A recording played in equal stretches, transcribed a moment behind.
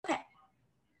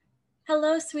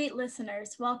Hello, sweet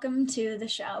listeners. Welcome to the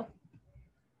show.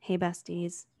 Hey,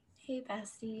 besties. Hey,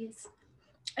 besties.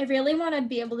 I really want to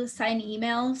be able to sign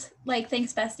emails like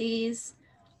 "Thanks, besties,"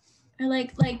 or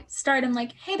like start them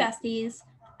like "Hey, besties.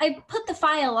 I put the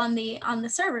file on the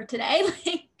server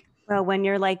today." Well, when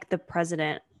you're like the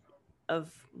president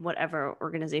of whatever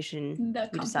organization The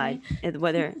you company. decide,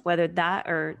 whether that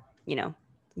or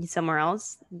somewhere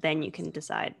else, then you can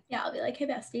decide. Yeah, I'll be like, "Hey,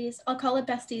 besties." I'll call it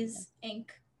Besties Inc.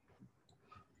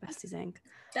 Besties Inc.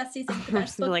 Besties Inc. The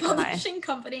best book publishing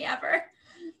company ever.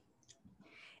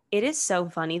 It is so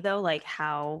funny though, like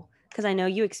how, because I know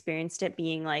you experienced it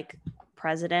being like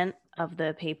president of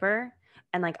the paper,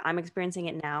 and like I'm experiencing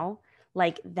it now,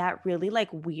 like that really like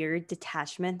weird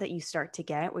detachment that you start to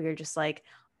get where you're just like,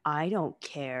 I don't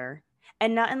care.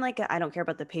 And not in like I don't care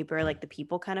about the paper, like the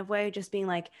people kind of way, just being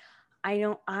like,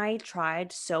 I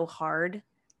tried so hard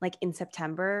like in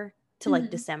September to like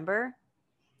December,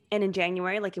 and in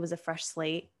January, like it was a fresh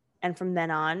slate. And from then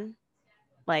on,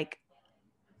 like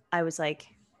I was like,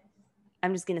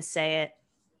 I'm just going to say it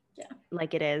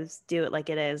like it is, do it like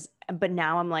it is. But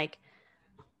now I'm like,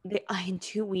 in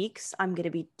 2 weeks, I'm going to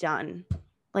be done,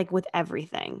 like with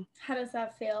everything. How does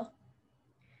that feel?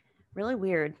 Really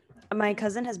weird. My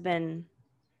cousin has been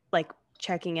like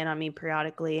checking in on me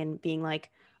periodically and being like,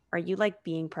 are you like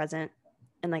being present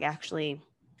and like actually,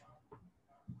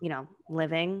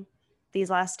 living these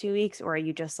last 2 weeks? Or are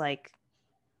you just like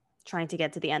trying to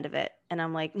get to the end of it? And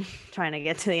I'm like, trying to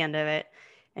get to the end of it.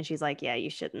 And she's like, yeah, you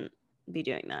shouldn't be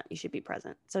doing that. You should be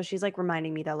present. So she's like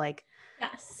reminding me that like,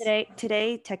 yes,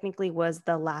 today technically was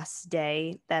the last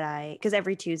day that because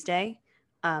every Tuesday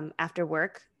after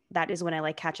work, that is when I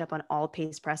like catch up on all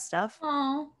Pace Press stuff.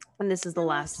 Aww. And this is the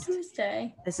last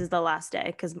Tuesday. This is the last day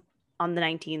because on the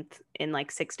 19th in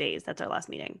like 6 days, that's our last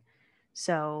meeting.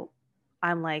 So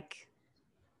I'm like,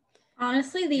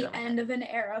 honestly, the end of an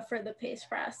era for the Pace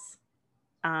Press.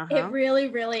 Uh-huh. It really,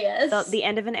 really is. The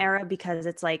end of an era, because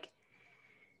it's like,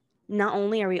 not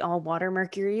only are we all water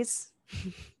Mercuries,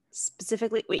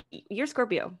 specifically, wait, you're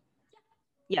Scorpio.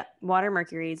 Yeah, water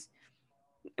Mercuries.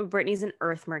 Brittany's an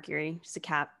Earth Mercury, just a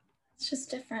Cap. It's just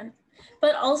different.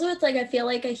 But also it's like, I feel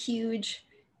like a huge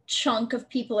chunk of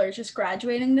people are just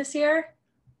graduating this year.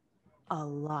 A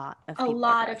lot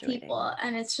of people.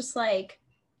 And it's just like,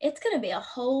 it's going to be a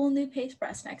whole new Pace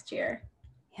Press next year.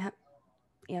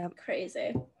 Yep.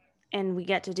 Crazy. And we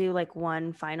get to do like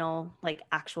one final like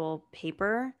actual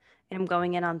paper, and I'm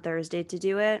going in on Thursday to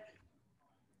do it.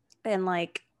 And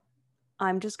like,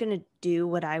 I'm just going to do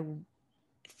what I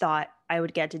thought I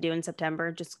would get to do in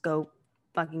September, just go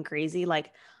fucking crazy.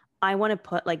 Like, I want to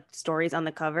put like stories on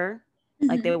the cover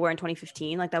like they were in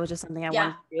 2015. Like that was just something I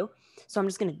wanted to do. So I'm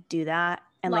just going to do that.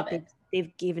 And Love like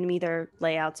they've given me their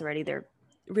layouts already. They're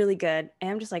really good. And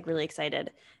I'm just like really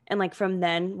excited. And like from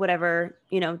then, whatever,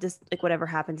 just like whatever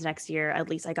happens next year, at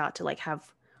least I got to like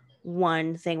have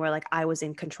one thing where like I was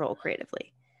in control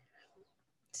creatively.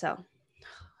 So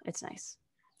it's nice.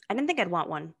 I didn't think I'd want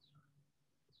one.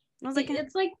 I was like,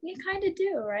 it's like you kind of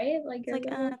do, right? Like you're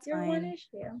fine. one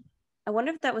issue. I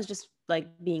wonder if that was just like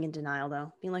being in denial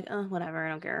though, being like, oh, whatever, I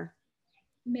don't care.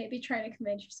 Maybe trying to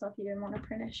convince yourself you didn't want a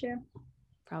print issue.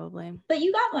 Probably. But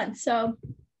you got one, so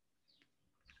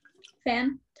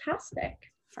fantastic.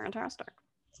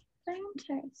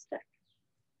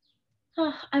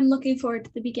 Oh, I'm looking forward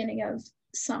to the beginning of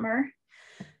summer.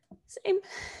 Same.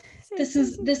 This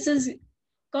is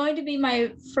going to be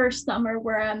my first summer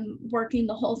where I'm working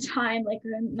the whole time, like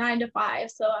 9 to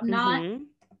 5. So I'm not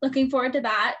looking forward to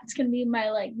that. It's gonna be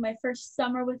my first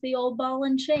summer with the old ball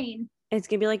and chain. It's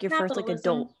gonna be like your first like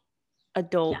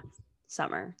adult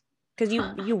summer, because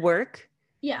you work.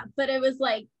 Yeah, but it was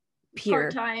like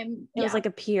part-time. It was like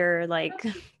a peer like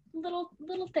little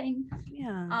thing.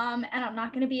 Yeah. And I'm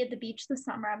not gonna be at the beach this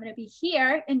summer. I'm gonna be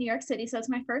here in New York City, so it's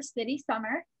my first city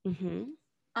summer.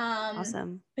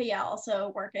 Awesome. But yeah,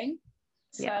 also working.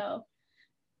 So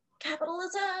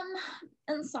capitalism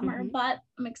in summer, but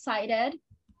I'm excited.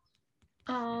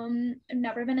 I've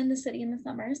never been in the city in the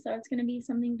summer, so it's going to be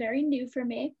something very new for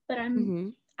me, but I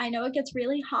know it gets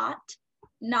really hot.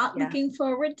 Not looking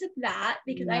forward to that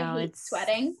because I hate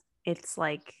sweating. It's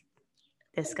like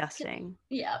disgusting.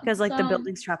 Yeah. Because like the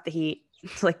buildings trap the heat.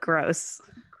 It's like gross.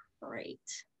 Great.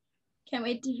 Can't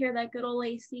wait to hear that good old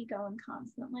AC going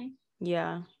constantly.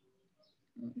 Yeah.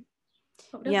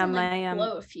 Hope it doesn't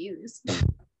blow a fuse.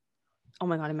 Oh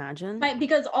my God, imagine.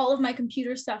 Because all of my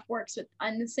computer stuff works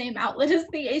on the same outlet as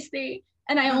the AC,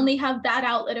 and I only have that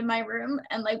outlet in my room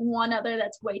and like one other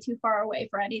that's way too far away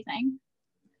for anything.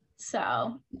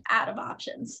 So out of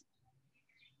options.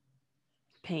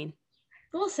 Pain.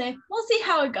 We'll see. We'll see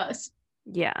how it goes.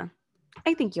 Yeah.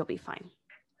 I think you'll be fine.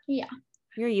 Yeah.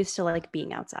 You're used to like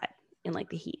being outside in like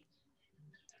the heat.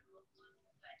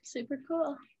 Super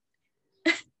cool.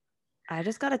 I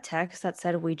just got a text that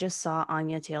said we just saw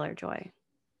Anya Taylor-Joy.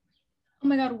 Oh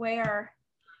my God, where?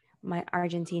 My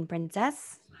Argentine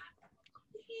princess.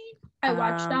 I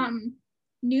watched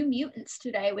New Mutants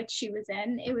today, which she was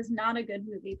in. It was not a good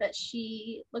movie, but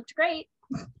she looked great.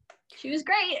 She was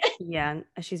great. Yeah,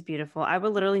 she's beautiful. I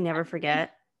will literally never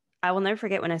forget. I will never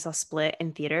forget when I saw Split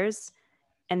in theaters,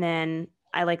 and then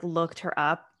I like looked her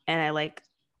up, and I like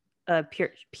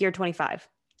Pier 25.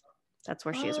 That's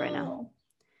where she is right now.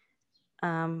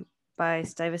 By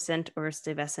Stuyvesant or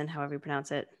Stuyvesant, however you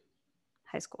pronounce it,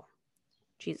 high school.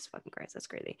 Jesus fucking Christ, that's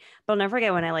crazy. But I'll never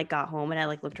forget when I like got home and I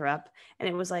like looked her up, and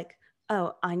it was like,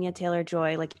 oh, Anya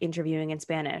Taylor-Joy like interviewing in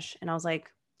Spanish, and I was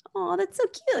like, oh, that's so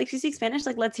cute. Like she speaks Spanish.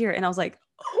 Like let's hear it. And I was like,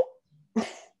 oh.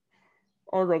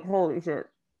 I was like, holy shit.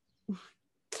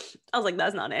 I was like,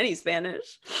 that's not any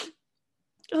Spanish.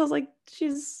 I was like,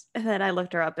 and then I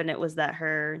looked her up and it was that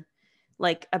her,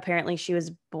 like, apparently she was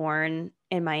born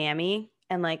in Miami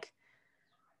and like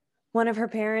one of her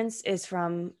parents is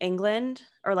from England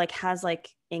or like has like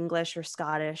English or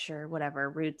Scottish or whatever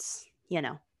roots, you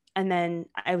know. And then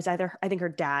I think her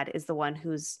dad is the one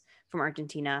who's from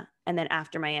Argentina. And then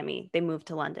after Miami, they moved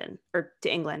to London or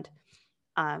to England.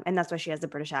 And that's why she has the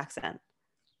British accent.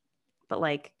 But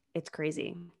like, it's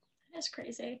crazy. That's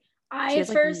crazy. She has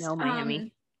like no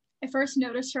Miami. I first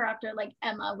noticed her after like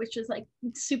Emma, which was like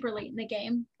super late in the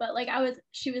game. But like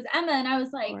she was Emma, and I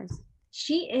was like,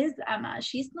 she is Emma.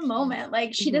 She's the moment.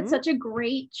 Like she did such a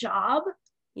great job.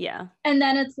 Yeah. And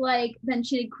then it's like, then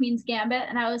she did Queen's Gambit,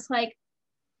 and I was like,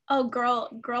 oh, girl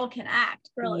can act.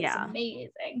 Girl is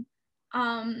amazing.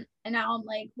 And now I'm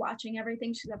like watching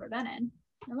everything she's ever been in.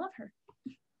 I love her.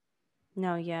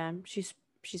 No, yeah, she's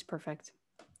perfect.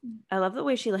 I love the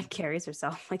way she like carries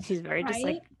herself. Like she's very just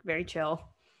like very chill.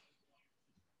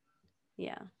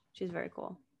 Yeah, she's very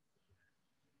cool.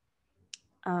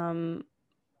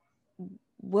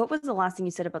 What was the last thing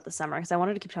you said about the summer? Because I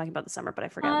wanted to keep talking about the summer, but I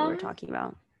forgot what we were talking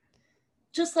about.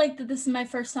 Just like that this is my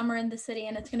first summer in the city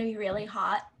and it's going to be really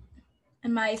hot.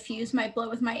 And my fuse might blow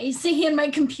with my AC and my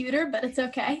computer, but it's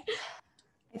okay.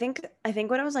 I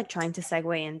think what I was like trying to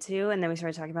segue into, and then we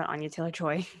started talking about Anya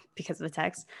Taylor-Joy because of the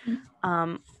text.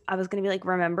 I was gonna be like,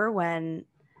 remember when,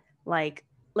 like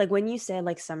when you said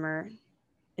like summer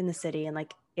in the city and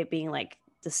like it being like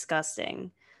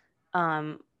disgusting.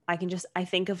 I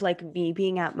think of like me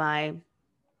being at my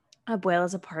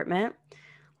abuela's apartment,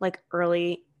 like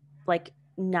early, like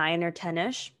 9 or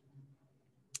 10ish,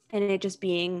 and it just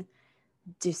being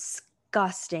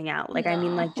disgusting out. Like, I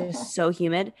mean, like just so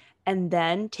humid. And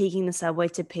then taking the subway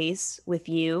to Pace with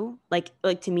you, like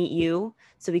to meet you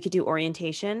so we could do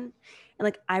orientation. And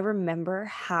like, I remember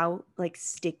how like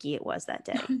sticky it was that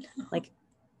day. Like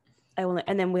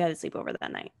and then we had a sleepover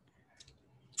that night.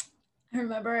 I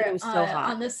remember it was so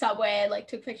hot on the subway. I like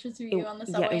took pictures of you on the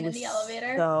subway and in the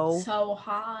elevator. So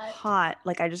hot.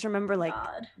 Like I just remember like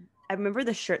I remember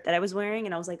the shirt that I was wearing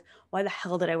and I was like, why the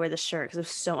hell did I wear this shirt? Because it was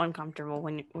so uncomfortable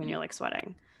when you're like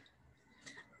sweating.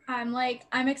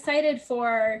 I'm excited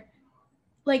for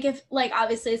like if like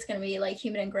obviously it's gonna be like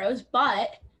humid and gross,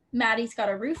 but Maddie's got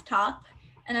a rooftop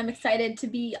and I'm excited to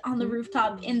be on the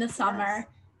rooftop in the summer. Yes.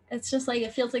 It's just like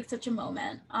it feels like such a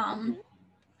moment.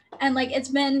 And like it's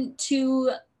been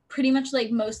pretty much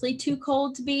like mostly too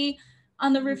cold to be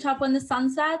on the rooftop when the sun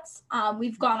sets.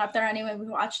 We've gone up there anyway, we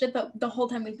watched it, but the whole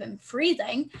time we've been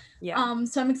freezing. Yeah.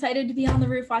 So I'm excited to be on the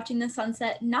roof watching the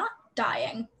sunset, not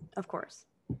dying. Of course.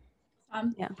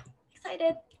 Yeah.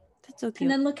 Excited. That's so cute.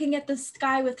 And then looking at the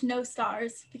sky with no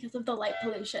stars because of the light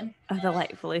pollution.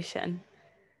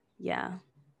 Yeah.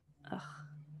 Ugh.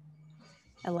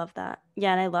 I love that.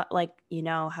 Yeah, and I love like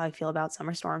how I feel about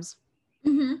summer storms.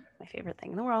 Mm-hmm. My favorite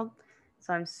thing in the world.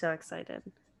 So I'm so excited.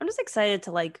 I'm just excited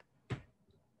to like,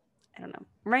 I don't know,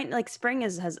 right? Like spring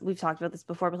we've talked about this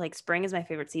before, but like spring is my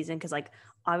favorite season because like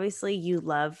obviously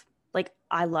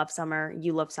I love summer,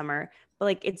 you love summer, but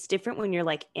like it's different when you're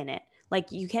like in it. Like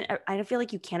I don't feel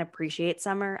like you can't appreciate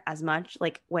summer as much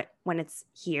like when it's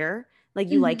here. Like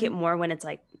you like it more when it's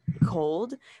like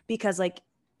cold because like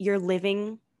you're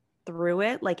living through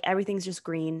it. Like everything's just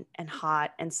green and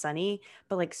hot and sunny,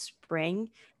 but like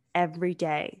spring, every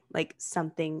day like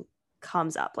something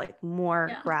comes up, like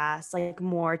more grass, like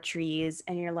more trees,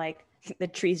 and you're like the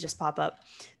trees just pop up,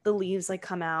 the leaves like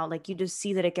come out, like you just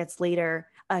see that it gets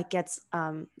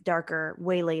darker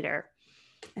way later,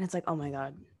 and it's like, oh my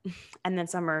god. And then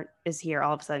summer is here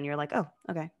all of a sudden, you're like, oh,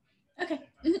 okay.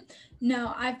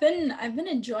 No, I've been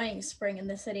enjoying spring in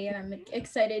the city, and I'm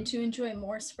excited to enjoy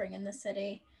more spring in the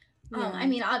city. I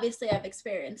mean, obviously I've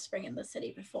experienced spring in the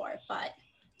city before, but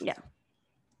yeah,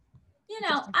 you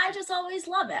know, I just always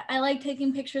love it. I like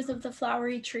taking pictures of the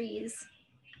flowery trees.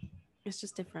 It's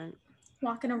just different.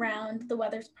 Walking around, the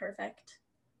weather's perfect.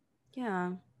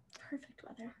 Yeah. Perfect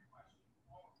weather.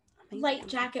 Amazing. Light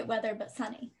jacket weather, but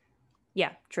sunny.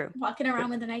 Yeah, true. Walking around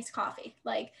with a nice coffee.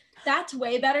 Like, that's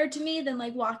way better to me than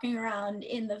like walking around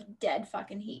in the dead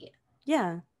fucking heat.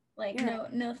 Yeah. Like,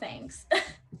 no thanks.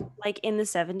 Like in the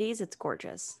 70s, it's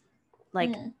gorgeous.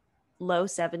 Like low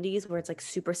 70s where it's like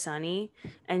super sunny,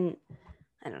 and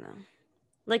I don't know.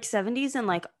 Like 70s and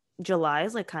like July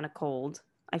is like kind of cold,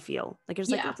 I feel. Like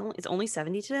it's like it's only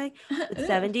 70 today. But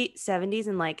 70s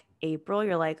in like April,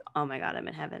 you're like, "Oh my god, I'm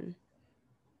in heaven."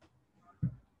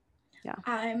 Yeah.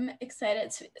 I'm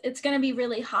excited. It's going to be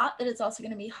really hot, but it's also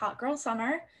going to be hot girl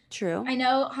summer. True. I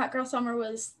know hot girl summer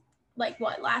was like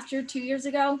what, last year, 2 years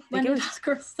ago? When did hot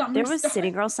girl summer There was start?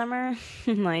 city girl summer.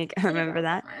 Like I remember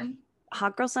that. Summer.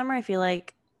 Hot girl summer, I feel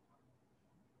like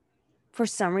for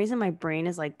some reason my brain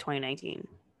is like 2019.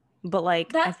 But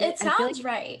like it sounds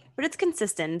right. But it's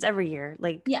consistent. It's every year.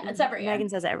 Like it's every year. Megan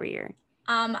says every year.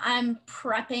 I'm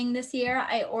prepping this year.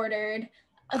 I ordered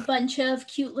a bunch of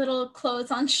cute little clothes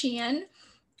on Shein,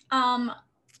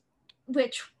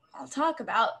 which I'll talk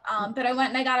about. But I went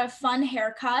and I got a fun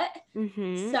haircut.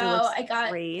 Mm-hmm. So I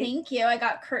got, thank you. I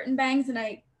got curtain bangs and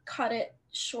I cut it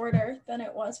shorter than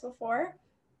it was before,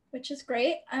 which is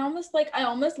great. I almost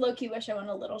low-key wish I went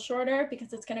a little shorter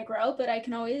because it's gonna grow, but I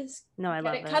can always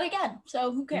get it cut again.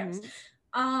 So who cares?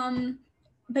 Mm-hmm.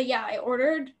 But yeah, I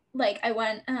ordered, like, I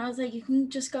went and I was like, you can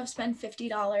just go spend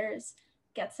 $50,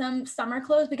 get some summer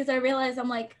clothes, because I realized I'm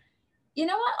like, you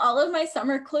know what? All of my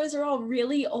summer clothes are all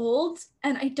really old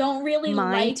and I don't really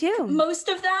like most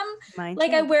of them.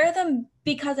 Like I wear them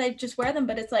because I just wear them,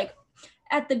 but it's like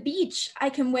at the beach, I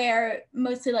can wear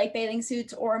mostly like bathing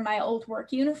suits or my old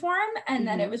work uniform. And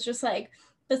then it was just like,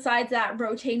 besides that,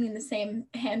 rotating the same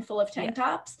handful of tank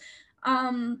tops.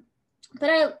 But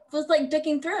I was like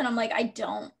digging through and I'm like, I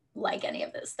don't like any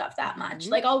of this stuff that much.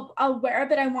 Like I'll wear it,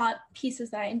 but I want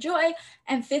pieces that I enjoy.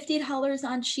 And $50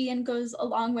 on Shein goes a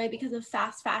long way because of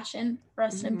fast fashion.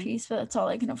 Rest in peace, but that's all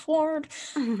I can afford.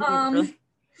 So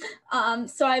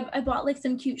I bought like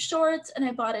some cute shorts and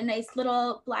I bought a nice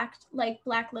little black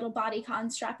little bodycon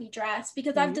strappy dress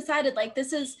because I've decided like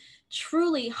this is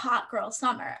truly hot girl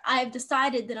summer. I've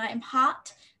decided that I'm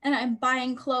hot and I'm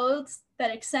buying clothes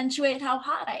that accentuate how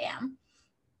hot I am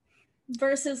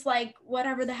versus like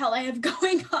whatever the hell I have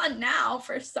going on now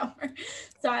for summer.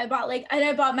 So I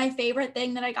bought my favorite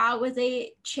thing that I got was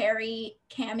a cherry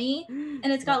cami,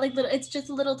 and it's got like it's just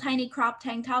a little tiny crop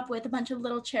tank top with a bunch of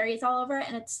little cherries all over it,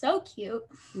 and it's so cute.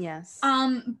 Yes.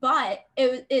 But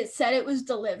it said it was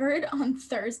delivered on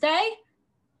Thursday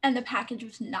and the package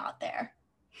was not there.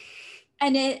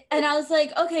 And I was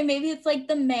like, okay, maybe it's like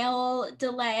the mail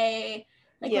delay,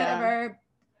 like whatever.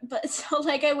 But so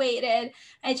like I waited,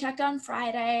 I checked on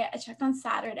Friday, I checked on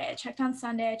Saturday, I checked on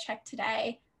Sunday, I checked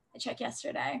today, I checked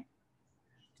yesterday.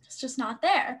 It's just not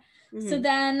there. So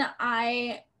then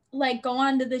I like go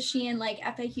on to the Shein like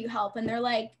FAQ help and they're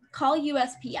like, call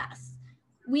USPS.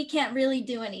 We can't really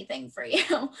do anything for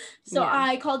you. So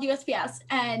I called USPS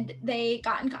and they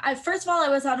first of all, I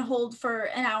was on hold for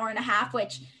an hour and a half,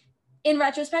 which in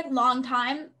retrospect, long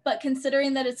time, but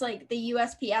considering that it's like the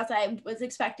USPS, I was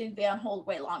expecting to be on hold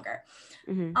way longer.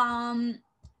 And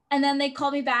then they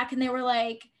called me back and they were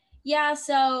like, yeah,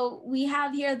 so we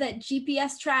have here that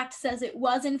GPS tracked says it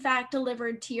was in fact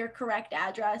delivered to your correct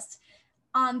address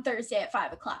on Thursday at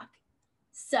 5:00.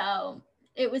 So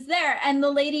it was there. And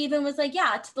the lady even was like,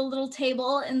 yeah, to the little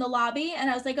table in the lobby. And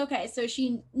I was like, okay, so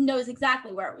she knows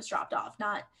exactly where it was dropped off,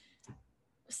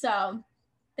 so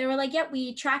they were like, yep,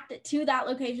 we tracked it to that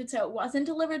location. So it wasn't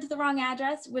delivered to the wrong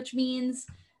address, which means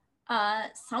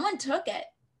someone took it.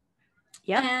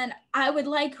 Yeah. And I would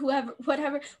like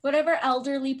whatever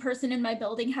elderly person in my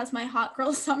building has my hot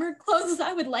girl summer clothes,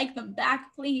 I would like them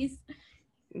back, please.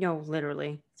 No,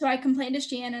 literally. So I complained to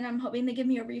Shein and I'm hoping they give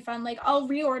me a refund. Like I'll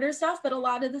reorder stuff, but a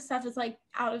lot of the stuff is like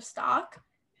out of stock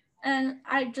and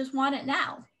I just want it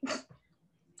now.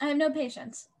 I have no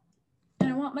patience and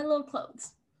I want my little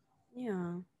clothes.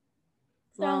 Yeah.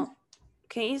 So, well,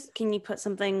 can you put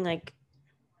something like?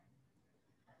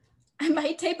 I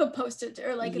might tape a Post-it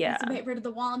or like a piece of paper to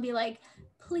the wall and be like,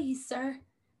 "Please, sir,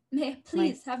 may I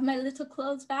please have my little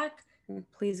clothes back?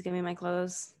 Please give me my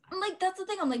clothes." I'm like, that's the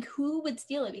thing. I'm like, who would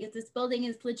steal it? Because this building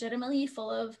is legitimately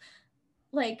full of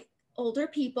like older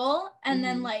people and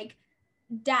then like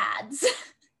dads.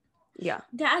 Yeah.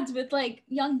 Dads with like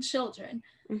young children.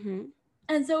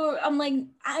 And so I'm like,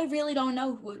 I really don't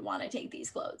know who would want to take these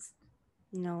clothes.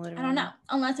 No, I literally. don't know.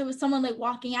 Unless it was someone like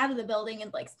walking out of the building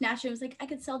and like snatched it. It was like, I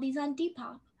could sell these on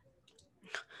Depop.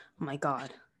 Oh my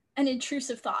God. An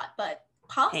intrusive thought, but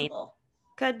possible.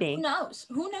 Could be. Who knows?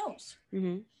 Who knows?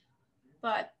 Mm-hmm.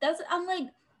 But I'm like,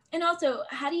 and also,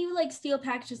 how do you like steal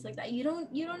packages like that? You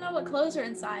don't know what clothes are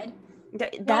inside.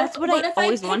 That's what I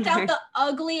always picked wonder. out the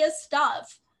ugliest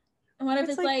stuff? And what if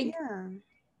it's like yeah.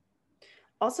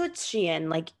 Also, it's Shein.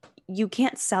 Like, you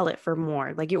can't sell it for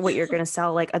more. Like, you're gonna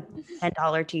sell like a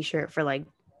 $10 t-shirt for like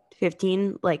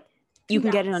 15. Like, you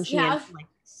can get it on Shein for like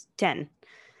 10.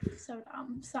 So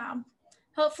dumb. So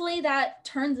hopefully that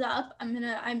turns up.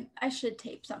 I should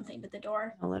tape something to the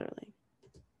door. No, literally.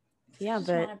 Yeah, I just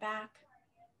want it back.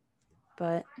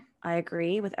 But I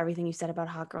agree with everything you said about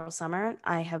Hot Girl Summer.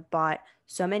 I have bought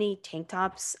so many tank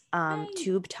tops,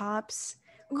 tube tops,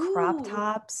 crop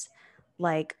tops,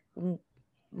 like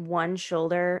one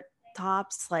shoulder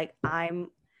tops. Like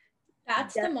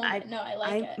that's the moment. I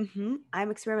like it. Mm-hmm, I'm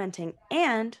experimenting.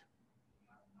 And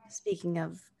speaking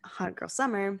of Hot Girl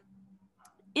Summer,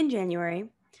 in January,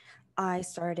 I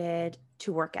started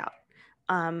to work out,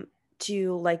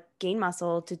 to like gain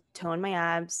muscle, to tone my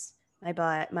abs, my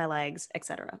butt, my legs,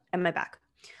 etc., and my back.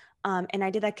 And I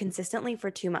did that consistently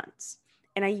for 2 months.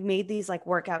 And I made these like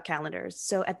workout calendars.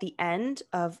 So at the end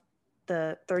of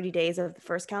the 30 days of the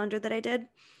first calendar that I did,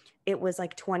 it was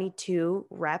like 22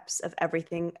 reps of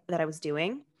everything that I was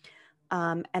doing.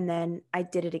 And then I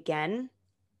did it again.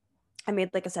 I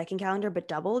made like a second calendar, but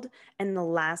doubled. And the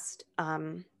last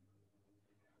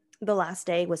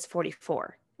day was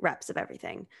 44 reps of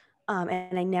everything.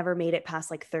 And I never made it past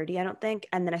like 30, I don't think.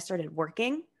 And then I started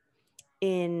working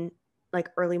in like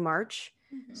early March.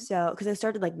 Mm-hmm. So, because I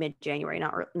started like mid-January,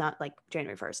 not like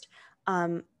January 1st.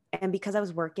 And because I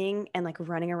was working and like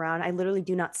running around, I literally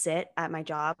do not sit at my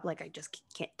job. Like I just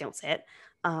don't sit.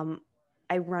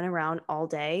 I run around all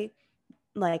day.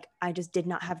 Like I just did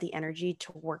not have the energy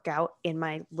to work out in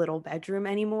my little bedroom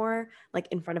anymore, like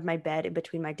in front of my bed in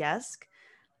between my desk.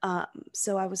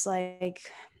 So I was like,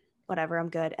 whatever, I'm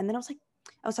good. And then I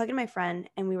was talking to my friend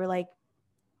and we were like,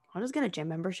 I'll just get a gym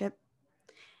membership.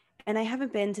 And I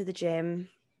haven't been to the gym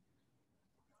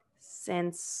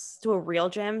to a real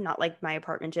gym, not like my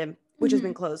apartment gym, which has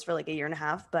been closed for like a year and a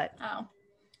half,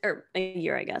 or a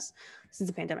year, I guess, since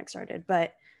the pandemic started.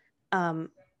 But I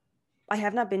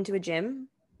have not been to a gym,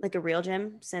 like a real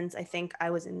gym, since I think I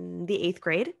was in the 8th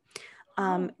grade.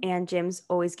 And gyms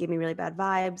always gave me really bad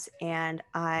vibes, and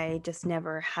I just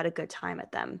never had a good time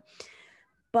at them.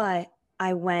 But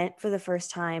I went for the first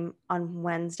time on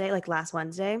Wednesday, like last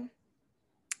Wednesday.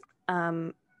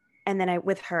 And then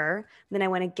with her, then I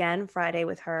went again Friday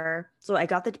with her. So I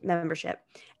got the membership,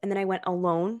 and then I went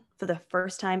alone for the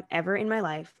first time ever in my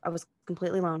life. I was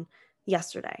completely alone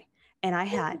yesterday, and I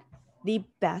had the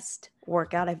best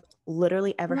workout I've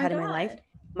literally ever had in my life.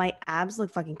 My abs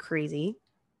look fucking crazy.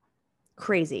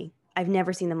 I've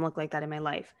never seen them look like that in my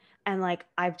life. And like,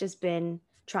 I've just been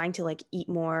trying to like eat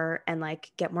more and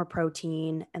like get more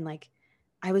protein. And like,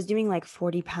 I was doing like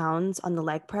 40 pounds on the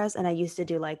leg press. And I used to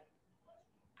do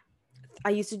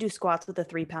squats with a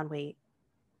 3-pound weight.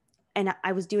 And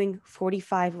I was doing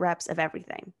 45 reps of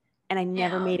everything. And I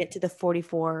never made it to the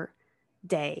 44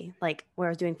 day, like where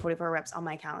I was doing 44 reps on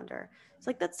my calendar. It's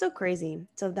like, that's so crazy.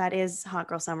 So that is Hot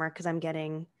Girl Summer, because I'm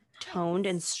getting toned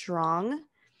and strong.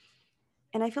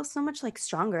 And I feel so much like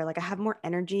stronger. Like I have more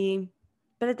energy,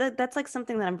 but that's like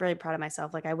something that I'm really proud of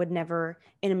myself. Like I would never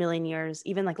in a million years,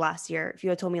 even like last year, if you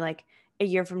had told me like a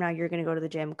year from now, you're going to go to the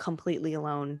gym completely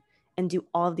alone and do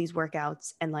all of these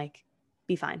workouts and like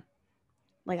be fine.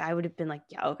 Like I would have been like,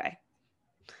 yeah, okay.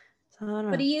 So I don't know.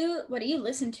 What do you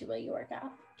listen to while you work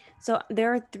out? So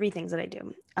there are 3 things that I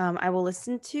do. I will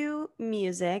listen to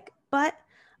music, but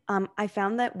I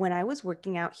found that when I was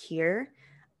working out here,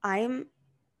 I'm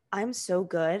so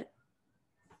good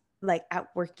like at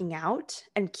working out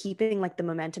and keeping like the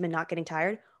momentum and not getting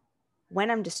tired. When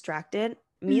I'm distracted,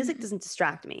 music doesn't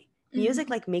distract me. Music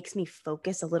like makes me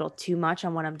focus a little too much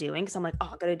on what I'm doing, because I'm like,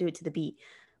 oh, I gotta do it to the beat.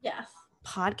 Yes.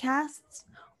 Podcasts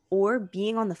or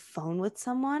being on the phone with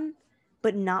someone,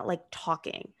 but not like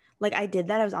talking. Like I did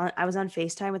that. I was on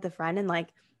FaceTime with a friend, and like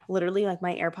literally like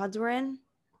my AirPods were in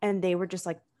and they were just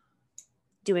like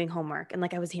doing homework, and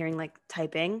like I was hearing like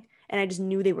typing, and I just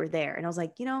knew they were there. And I was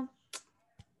like,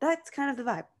 that's kind of the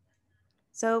vibe.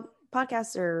 So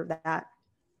podcasts are that.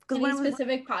 Any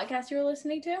specific podcast you were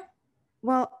listening to?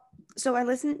 Well, so I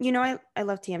listen, I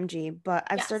love TMG, but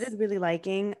I've started really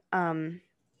liking,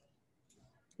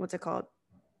 what's it called?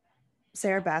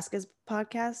 Sarah Baska's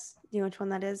podcast. Do you know which one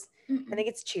that is? I think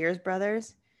it's Cheers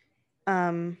Brothers.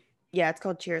 Yeah, it's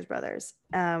called Cheers Brothers,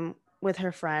 with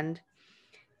her friend.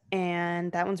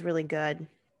 and that one's really good.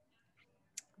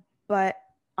 But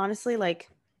honestly, like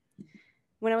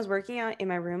when I was working out in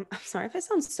my room, I'm sorry if I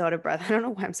sound so out of breath. I don't know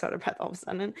why I'm so out of breath all of a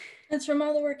sudden. It's from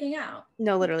all the working out.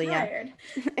 No, literally, I'm tired.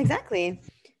 yeah. Exactly.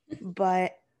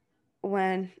 But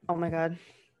when, oh my God,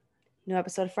 new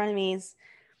episode of Frenemies.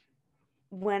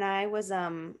 When I was,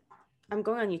 I'm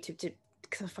going on YouTube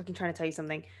because I'm fucking trying to tell you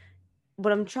something.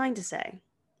 What I'm trying to say,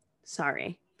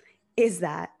 sorry, is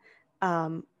that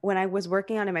when I was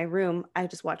working out in my room, I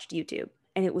just watched YouTube,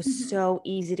 and it was so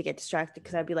easy to get distracted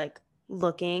because I'd be like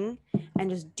looking and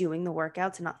just doing the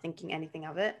workouts and not thinking anything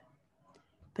of it.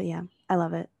 But yeah, I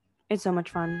love it. It's so much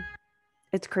fun.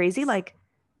 It's crazy, like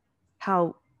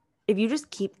how if you just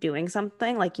keep doing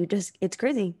something, like it's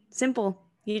crazy. Simple.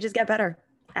 You just get better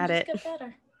at it. Get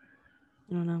better.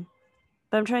 I don't know.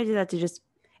 But I'm trying to do that to just,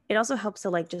 it also helps to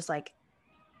like just like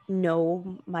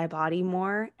know my body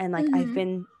more. And like I've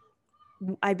been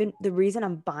the reason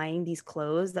I'm buying these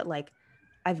clothes that like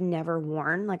I've never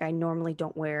worn, like I normally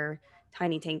don't wear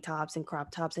tiny tank tops and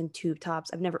crop tops and tube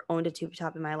tops. I've never owned a tube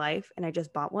top in my life, and I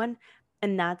just bought one.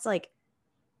 And that's like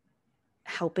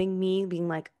helping me being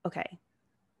like, okay,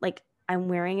 like I'm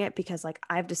wearing it because like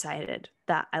I've decided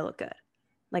that I look good.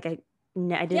 Like I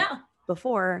didn't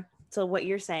before. So what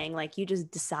you're saying, like you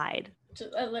just decide.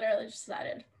 I literally just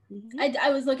decided. I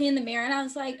was looking in the mirror and I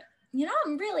was like, you know,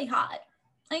 I'm really hot.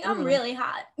 Like I'm really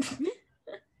hot.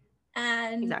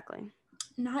 And exactly.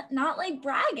 Not like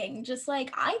bragging, just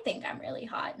like I think I'm really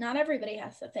hot. Not everybody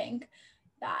has to think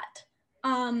that.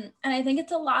 And I think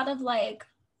it's a lot of like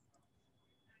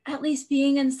at least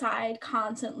being inside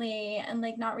constantly and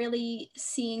like not really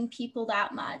seeing people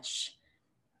that much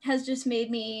has just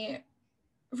made me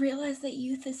realize that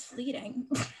youth is fleeting,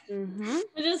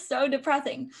 which is so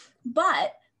depressing.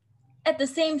 But at the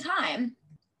same time,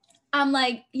 I'm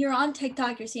like, you're on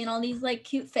TikTok, you're seeing all these like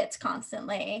cute fits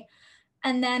constantly.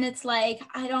 And then it's like,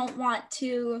 I don't want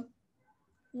to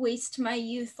waste my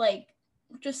youth like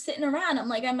just sitting around. I'm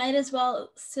like, I might as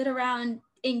well sit around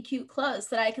in cute clothes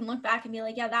so that I can look back and be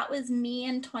like, yeah, that was me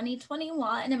in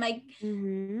 2021. And my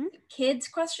kids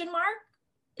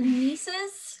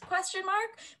nieces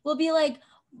will be like,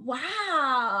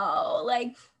 wow,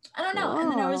 like I don't know. Whoa.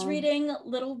 And then I was reading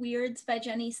Little Weirds by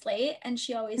Jenny Slate, and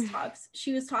she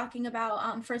was talking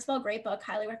about first of all, great book,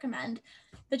 highly recommend,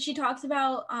 but she talks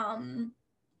about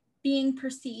being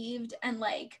perceived and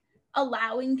like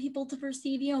allowing people to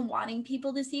perceive you and wanting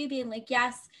people to see you, being like,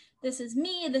 yes, this is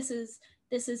me, this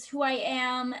is who I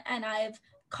am, and I've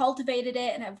cultivated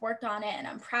it and I've worked on it and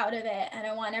I'm proud of it and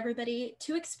I want everybody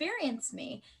to experience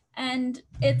me. And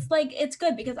it's like, it's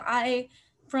good because I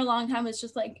for a long time was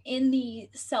just like in the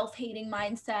self-hating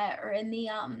mindset or in the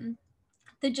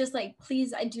just like,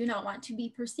 please, I do not want to be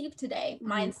perceived today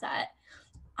mindset.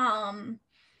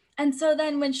 And so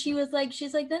then when she's like,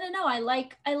 no, I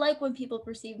like when people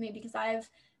perceive me because I've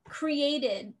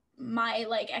created my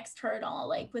like external,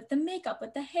 like with the makeup,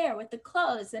 with the hair, with the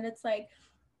clothes. And it's like,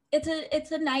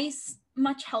 it's a nice,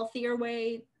 much healthier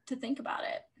way to think about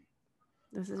it.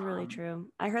 This is really true.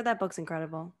 I heard that book's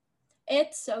incredible.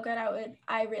 It's so good.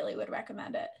 I really would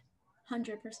recommend it.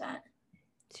 100%.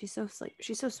 She's so sweet.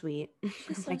 She's so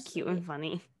like cute and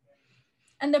funny.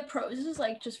 And the prose is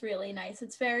like just really nice.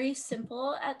 It's very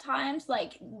simple at times,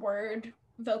 like word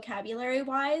vocabulary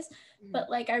wise, but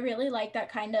like I really like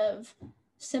that kind of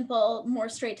simple, more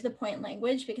straight to the point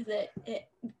language because it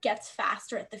gets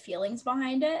faster at the feelings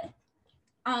behind it.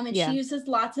 And she uses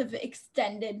lots of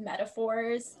extended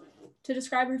metaphors to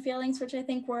describe her feelings, which I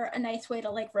think were a nice way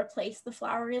to like replace the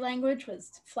flowery language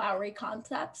with flowery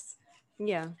concepts.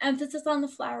 Yeah. Emphasis on the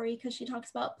flowery because she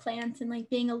talks about plants and like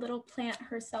being a little plant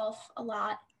herself a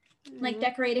lot. Like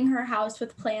decorating her house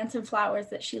with plants and flowers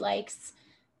that she likes.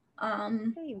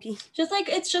 Just like,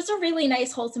 it's just a really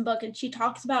nice, wholesome book. And she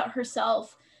talks about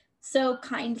herself so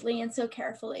kindly and so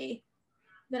carefully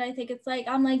that I think it's like,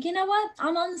 I'm like, you know what?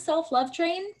 I'm on the self-love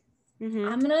train.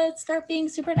 I'm going to start being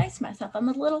super nice to myself. I'm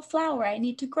a little flower. I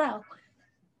need to grow.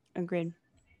 Agreed.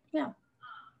 Yeah.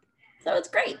 So it's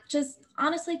great. Just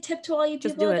honestly, tip to all you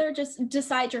people out there, just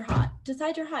decide you're hot.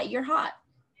 Decide you're hot. You're hot.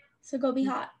 So go be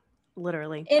hot.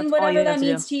 Literally. In whatever that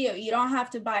means to you. You don't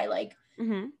have to buy like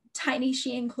tiny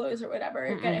Shein clothes or whatever,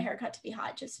 or get a haircut to be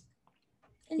hot. Just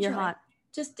enjoy. You're hot.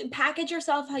 Just package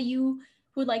yourself how you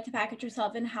would like to package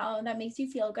yourself and how that makes you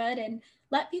feel good, and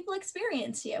let people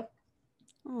experience you.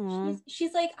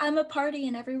 She's like, I'm a party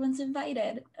and everyone's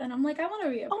invited. And I'm like, I want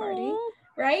to be a party.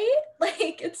 Right?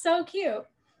 Like, it's so cute.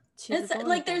 It's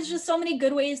like, there's just so many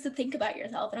good ways to think about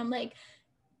yourself. And I'm like,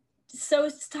 so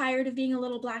tired of being a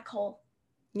little black hole.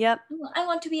 Yep. I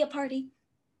want to be a party.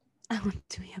 I want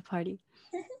to be a party.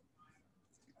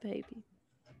 Baby.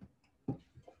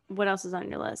 What else is on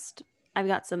your list? I've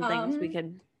got some things we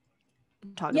could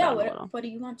talk about a little. What do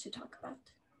you want to talk about?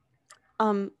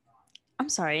 I'm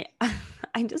sorry.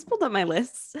 I just pulled up my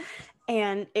list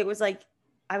and it was like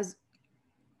I was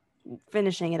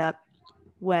finishing it up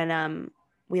when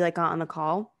we like got on the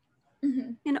call.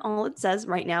 Mm-hmm. And all it says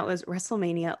right now is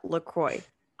WrestleMania LaCroix.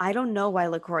 I don't know why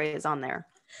LaCroix is on there.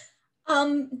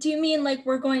 Do you mean like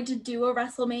we're going to do a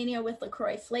WrestleMania with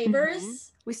LaCroix flavors? Mm-hmm.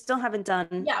 We still haven't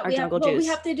done our jungle juice. We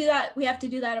have to do that. We have to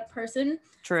do that in person.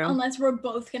 True. Unless we're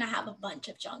both gonna have a bunch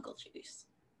of jungle juice.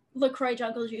 LaCroix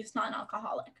jungle juice,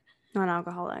 non-alcoholic.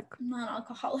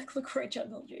 Non-alcoholic LaCroix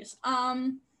jungle juice.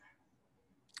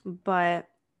 But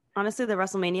honestly, the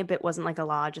WrestleMania bit wasn't like a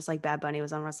lot. Just like Bad Bunny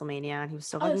was on WrestleMania and he was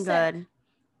so fucking good.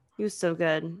 He was so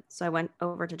good. So I went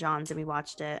over to John's and we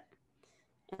watched it.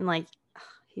 And like,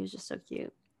 he was just so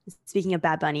cute. Speaking of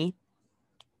Bad Bunny,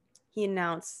 he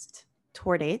announced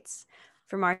tour dates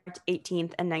for March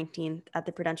 18th and 19th at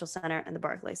the Prudential Center and the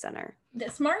Barclays Center.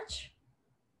 This March?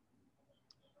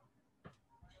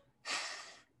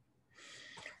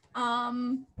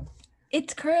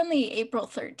 It's currently April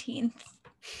 13th.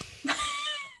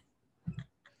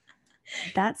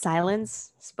 That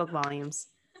silence spoke volumes.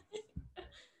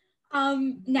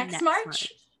 Next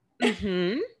March?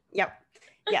 Mm-hmm. Yep.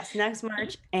 Yes, next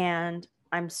March. And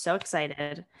I'm so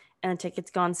excited. And the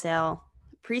tickets go on sale,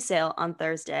 pre-sale on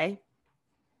Thursday.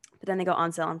 But then they go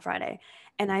on sale on Friday.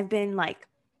 And I've been like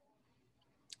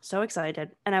so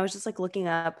excited. And I was just like looking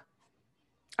up.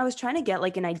 I was trying to get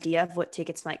like an idea of what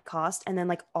tickets might cost. And then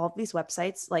like all of these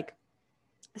websites, like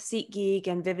SeatGeek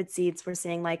and Vivid Seats, were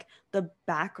saying like the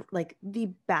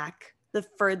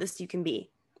furthest you can be,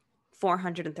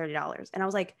 $430. And I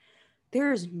was like,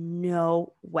 there's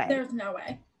no way. There's no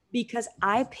way. Because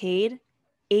I paid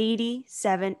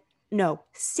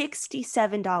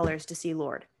 $67 to see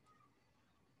Lorde.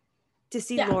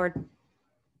 Lorde.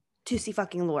 To see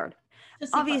fucking Lorde.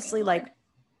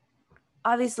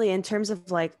 Obviously in terms of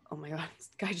like, oh my God, this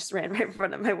guy just ran right in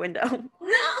front of my window.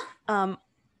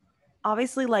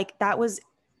 Obviously like that was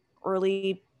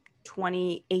early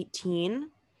 2018.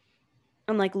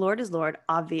 And like Lorde is Lorde,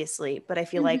 obviously. But I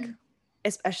feel like,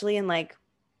 especially in like,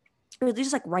 really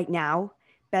just like right now,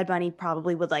 Bad Bunny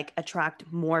probably would like attract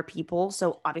more people.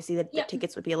 So obviously the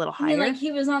tickets would be a little higher. I mean, like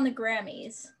he was on the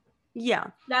Grammys. Yeah.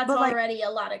 That's already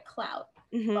a lot of clout.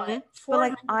 Mm-hmm. But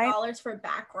 $400 for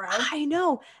back row. I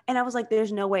know. And I was like,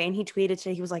 there's no way. And he tweeted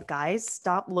today, he was like, guys,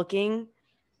 stop looking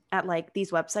at like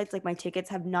these websites. Like my tickets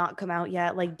have not come out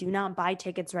yet. Like do not buy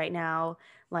tickets right now.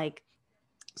 Like,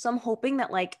 so I'm hoping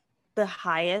that like the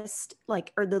highest,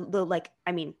 like, or the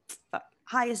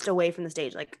highest away from the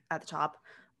stage, like at the top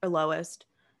or lowest,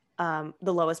 the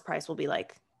lowest price will be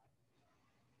like,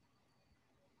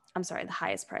 I'm sorry, the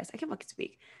highest price. I can't fucking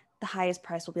speak. The highest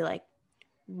price will be like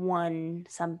one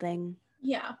something.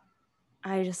 Yeah.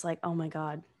 I just like, oh my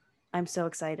God, I'm so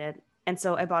excited. And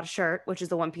so I bought a shirt, which is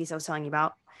the one piece I was telling you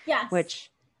about. Yes.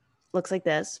 Which looks like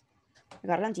this. I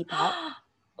got it on Depop.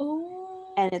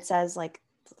 Oh. And it says like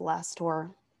the last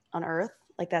tour on Earth.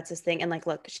 Like that's his thing. And like,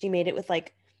 look, she made it with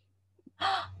like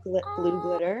blue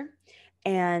glitter.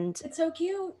 And it's so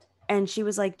cute. And she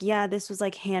was like, yeah, this was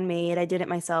like handmade. I did it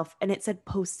myself. And it said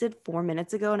posted 4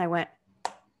 minutes ago. And I went,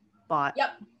 bought. Yep.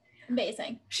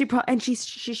 Amazing. She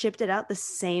shipped it out the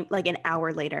same, like an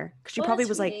hour later. She probably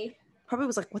was like,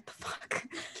 what the fuck?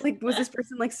 Like, was this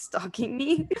person like stalking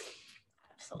me?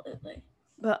 Absolutely.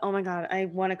 But oh my God, I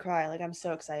want to cry. Like, I'm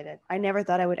so excited. I never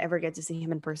thought I would ever get to see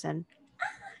him in person.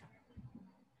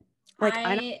 Like,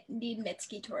 I need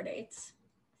Mitski tour dates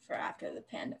for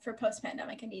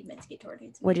post-pandemic. I need Mitski tour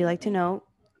dates. Would you like to know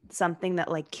something that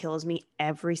like kills me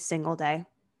every single day?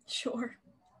 Sure.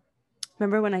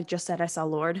 Remember when I just said I saw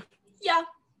Lorde? Yeah.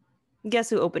 Guess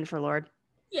who opened for Lorde?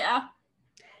 Yeah.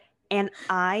 And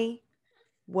I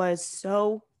was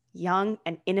so young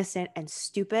and innocent and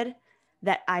stupid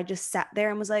that I just sat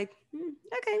there and was like,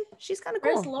 okay, she's kind of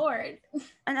cool. Where's Lorde?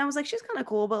 And I was like, she's kind of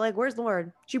cool, but like, where's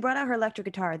Lorde? She brought out her electric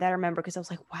guitar. That I remember because I was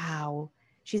like, wow,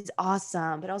 she's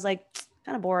awesome. But I was like,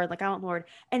 kind of bored. Like, I want Lorde.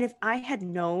 And if I had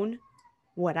known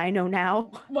what I know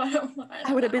now, I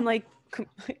would have been like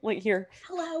here.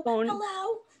 Hello. Phone,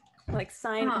 hello. Like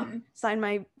sign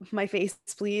my face,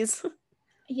 please.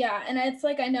 Yeah, and it's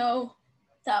like I know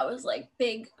that was like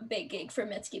big gig for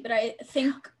Mitski, but I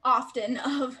think often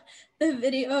of the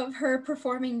video of her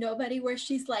performing Nobody where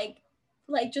she's like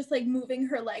just like moving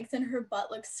her legs and her butt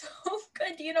looks so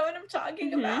good. Do you know what I'm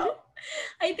talking about?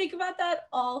 I think about that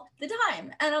all the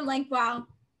time. And I'm like, wow,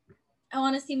 I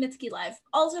want to see Mitski live.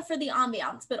 Also for the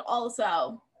ambiance, but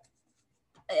also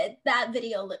that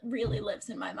video really lives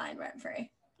in my mind rent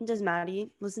free. Does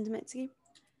Maddie listen to Mitski?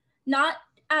 Not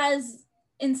as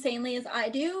insanely as I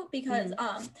do, because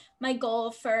my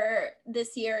goal for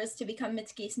this year is to become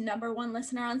Mitski's #1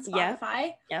 listener on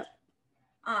Spotify. Yep.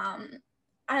 I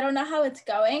don't know how it's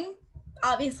going.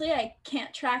 Obviously, I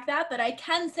can't track that, but I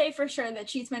can say for sure that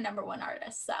she's my #1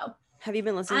 artist. So, have you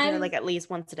been listening to her like at least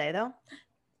once a day though?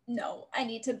 No, I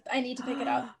need to pick it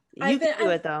up. You can do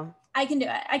it though. I can do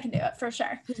it. I can do it for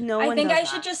sure. I think I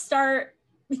should just start.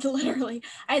 Literally,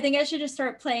 I think I should just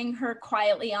start playing her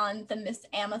quietly on the Miss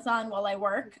Amazon while I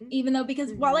work. Even though,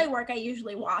 because while I work, I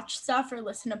usually watch stuff or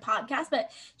listen to podcasts,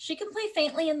 but she can play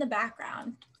faintly in the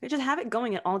background. You just have it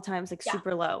going at all times, like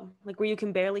super low, like where you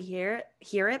can barely hear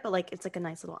it, but like it's like a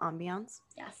nice little ambiance.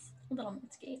 Yes, a little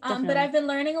Mitski. But I've been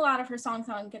learning a lot of her songs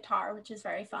on guitar, which is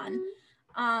very fun.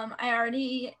 I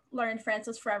already learned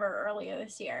Francis Forever earlier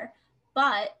this year,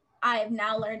 but I've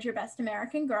now learned Your Best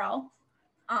American Girl.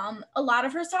 A lot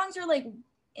of her songs are like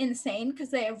insane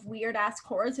because they have weird ass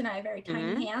chords and I have very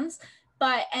tiny hands,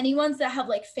 but any ones that have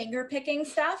like finger picking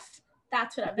stuff,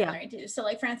 that's what I've been learning to do. So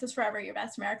like Francis Forever, Your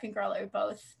Best American Girl are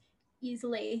both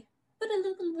easily,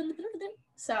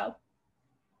 so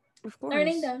of course,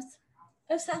 learning those.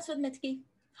 Obsessed with Mitski.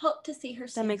 Hope to see her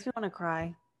soon. That makes me want to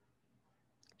cry.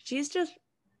 She's just,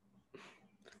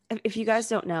 if you guys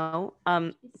don't know,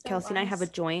 Kelsey and I have a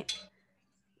joint.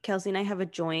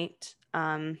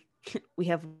 We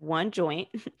have one joint.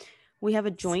 We have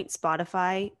a joint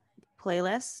Spotify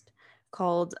playlist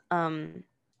called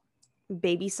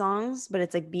Baby Songs, but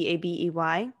it's like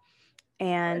BABEY.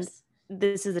 And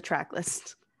this is a track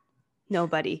list.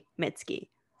 Nobody, Mitski.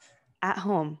 At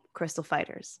Home, Crystal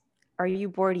Fighters. Are You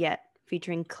Bored Yet?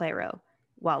 Featuring Clairo.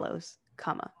 Wallows,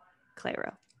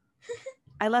 Clairo.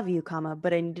 I Love You,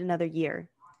 but I Need Another Year.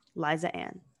 Liza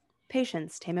Ann.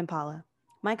 Patience, Tame Impala.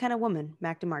 My Kind of Woman,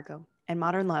 Mac DeMarco. And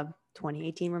Modern Love,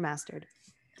 2018 Remastered,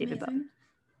 David Bowie.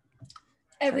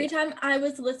 Every time I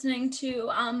was listening to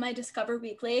my Discover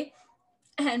Weekly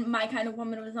and My Kind of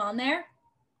Woman was on there,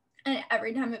 and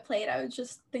every time it played, I was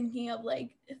just thinking of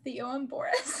like Theo and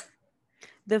Boris.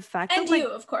 The fact and that, you,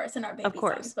 of course, in our baby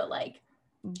songs, but like.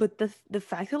 But the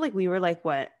fact that like we were like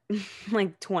what,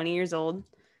 like 20 years old,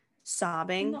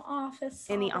 sobbing in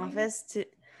the office. To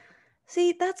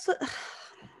see, that's what.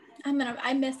 I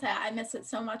miss it. I miss it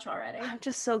so much already. I'm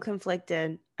just so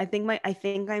conflicted. I think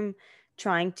I'm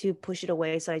trying to push it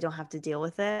away so I don't have to deal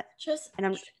with it.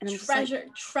 I'm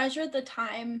treasure the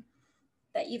time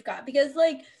that you've got, because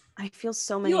like I feel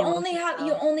so many. You only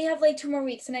have like 2 more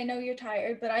weeks, and I know you're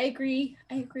tired, but I agree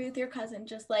with your cousin.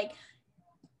 Just like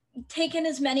take in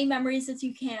as many memories as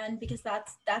you can, because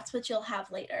that's what you'll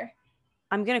have later.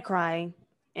 I'm gonna cry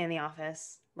in the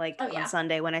office on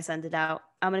Sunday when I send it out.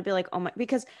 I'm gonna be like, oh my,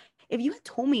 because if you had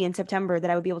told me in September that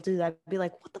I would be able to do that, I'd be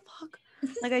like, what the fuck?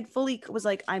 Like I fully was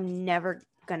like, I'm never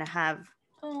gonna have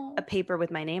a paper with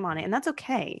my name on it, and that's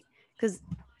okay because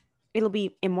it'll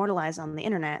be immortalized on the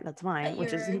internet. That's fine,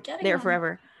 which is there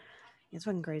forever. It's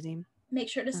fucking crazy. Make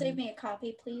sure to save me a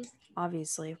copy, please.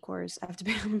 Obviously, of course. I have to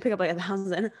pick up like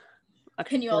 1,000.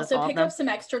 Can you also pick up some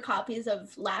extra copies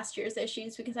of last year's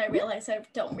issues, because I realize I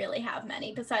don't really have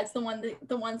many besides the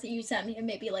ones that you sent me and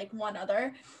maybe like one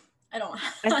other. I don't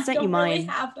really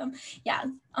have them. Yeah.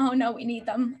 Oh no, we need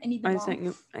them. I need them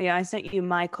all. I sent you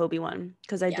my Kobe one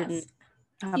because I didn't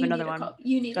have another one.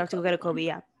 You need. So I have to go get a Kobe.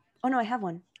 Yeah. Oh no, I have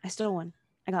one. I stole one.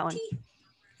 I got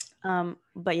one.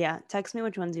 But yeah, text me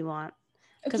which ones you want.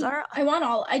 Because I want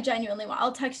all. I genuinely want.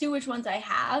 I'll text you which ones I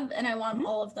have, and I want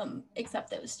all of them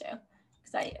except those 2.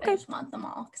 I just want them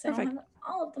all, because I don't have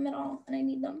all of them at all, and I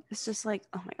need them. It's just like,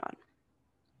 oh my god,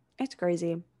 it's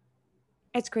crazy.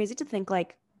 It's crazy to think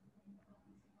like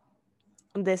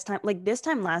this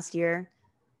time last year,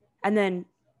 and then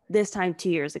this time 2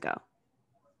 years ago.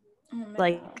 Oh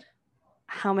my god.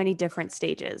 How many different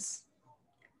stages?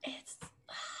 It's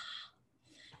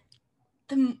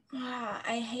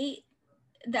I hate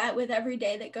that with every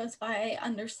day that goes by, I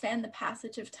understand the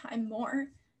passage of time more.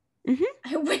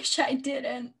 I wish I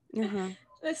didn't.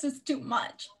 This is too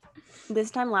much. This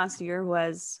time last year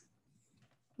was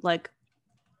like.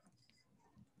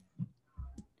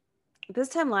 This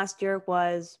time last year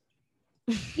was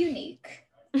unique.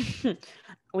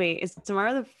 Wait, is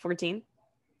tomorrow the 14th?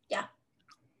 Yeah.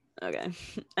 Okay.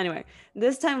 Anyway,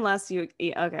 this time last year.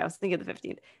 Okay, I was thinking the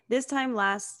 15th. This time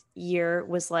last year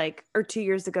was like, or 2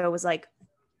 years ago was like.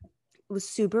 Was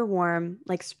super warm,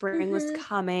 like spring was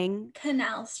coming.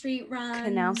 Canal Street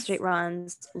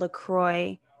runs,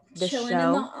 LaCroix, the chilling show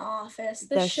in the office,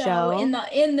 the show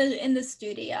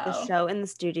in the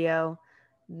studio,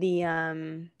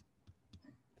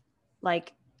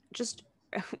 like just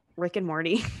Rick and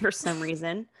Morty for some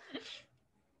reason.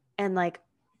 And like,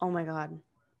 oh my God,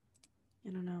 I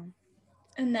don't know.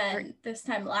 And then this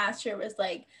time last year was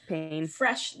like pain,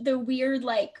 fresh, the weird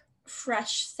like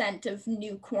fresh scent of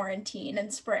new quarantine in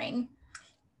spring.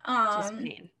 Just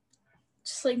pain.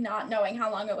 Just like not knowing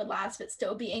how long it would last, but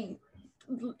still being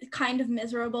kind of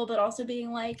miserable, but also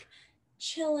being like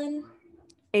chilling,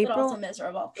 but also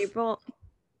miserable. April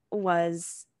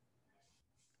was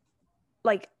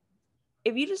like,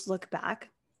 if you just look back,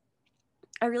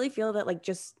 I really feel that like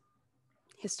just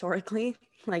historically,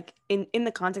 like in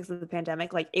the context of the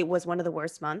pandemic, like it was one of the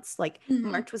worst months. Like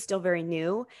March was still very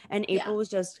new, and April was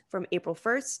just from April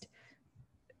 1st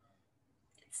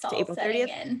to April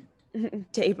 30th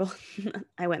to April.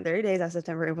 I went 30 days out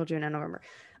September, April, June, and November.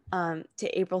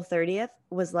 To April 30th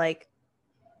was like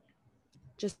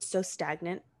just so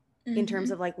stagnant in terms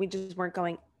of like we just weren't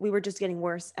going. We were just getting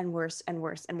worse and worse and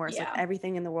worse and worse. Yeah. Like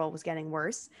everything in the world was getting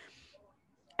worse.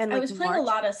 And like I was playing a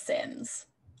lot of Sims.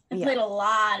 I played a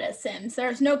lot of Sims.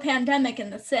 There's no pandemic in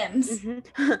The Sims.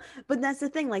 But that's the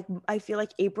thing. Like, I feel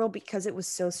like April, because it was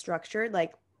so structured,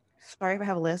 like, sorry if I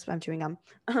have a list, but I'm chewing gum,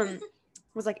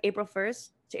 was like April 1st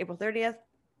to April 30th.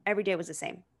 Every day was the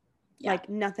same. Yeah. Like,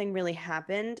 nothing really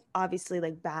happened. Obviously,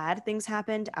 like, bad things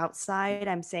happened outside.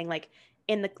 I'm saying, like,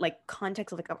 in the, like,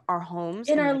 context of, like, our homes.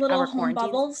 In and, our like, little home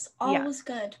bubbles, all was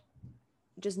good.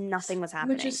 Just nothing was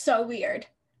happening. Which is so weird.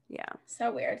 Yeah.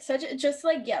 So weird. Such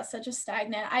a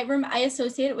stagnant. I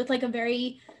associate it with like a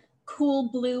very cool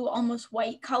blue, almost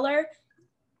white color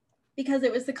because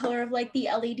it was the color of like the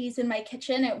LEDs in my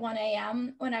kitchen at 1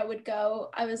 a.m. when I would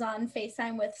go. I was on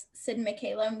FaceTime with Sid and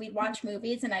Michaela and we'd watch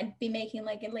movies and I'd be making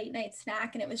like a late night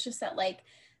snack and it was just that like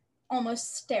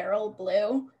almost sterile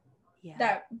blue.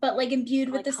 Yeah. But like imbued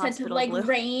with the scent of like blue.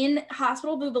 Rain,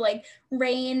 hospital blue, but like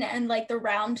rain and like the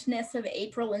roundness of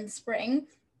April and spring.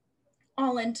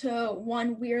 All into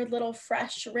one weird little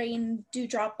fresh rain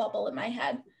dewdrop bubble in my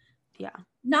head. Yeah.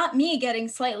 Not me getting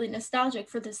slightly nostalgic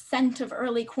for the scent of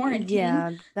early quarantine.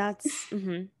 Yeah, that's...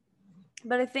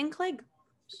 But I think like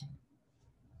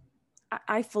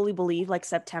I fully believe like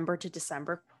September to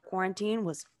December quarantine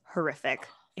was horrific.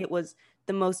 It was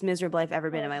the most miserable I've ever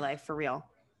been in my life, for real.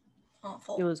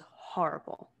 Awful. It was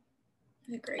horrible.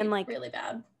 Agreed. And like really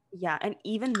bad. Yeah, and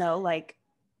even though like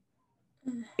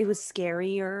it was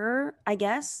scarier, I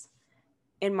guess,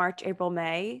 in March, April,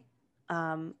 May.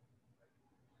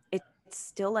 It's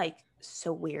still like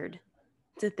so weird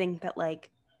to think that like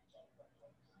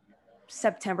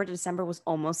September to December was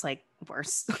almost like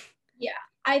worse. Yeah,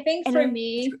 I think for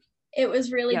me, it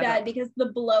was really bad because the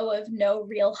blow of no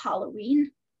real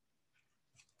Halloween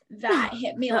that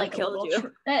hit me like a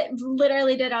little. That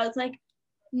literally did. I was like,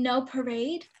 no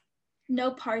parade,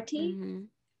 no party.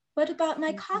 What about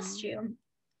my costume?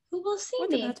 Who will see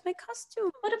me? What about my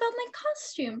costume? What about my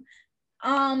costume?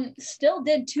 Still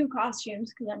did 2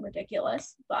 costumes because I'm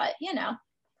ridiculous, but you know,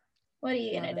 what are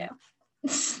you gonna do?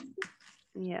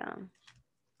 Yeah.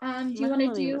 Do you want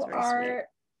to do our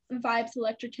Vibes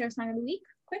Electric Chair Song of the Week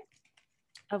quick?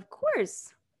 Of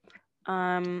course.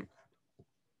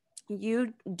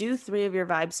 You do 3 of your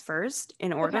vibes first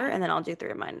in order, and then I'll do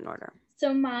 3 of mine in order.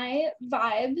 So my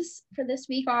vibes for this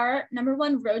week are, number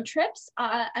 1, road trips.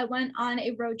 I went on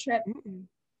a road trip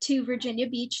to Virginia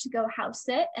Beach to go house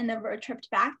sit and then road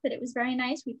tripped back, but it was very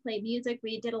nice. We played music.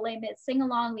 We did a Les Mis sing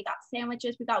along. We got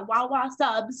sandwiches. We got Wawa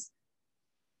subs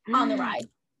on the ride.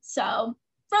 So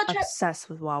road trip. Obsessed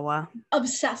with Wawa.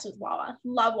 Obsessed with Wawa.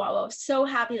 Love Wawa. So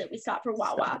happy that we stopped for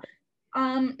Wawa.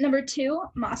 Number 2,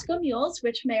 Moscow Mules,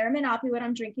 which may or may not be what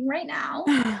I'm drinking right now.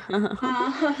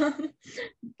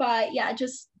 But yeah,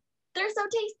 just they're so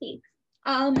tasty.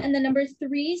 And then number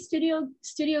 3, Studio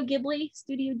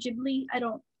Ghibli. I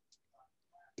don't.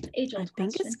 Age-old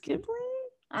question. Think it's Ghibli.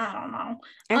 I don't know.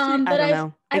 Actually, but I don't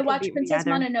know. I watched Princess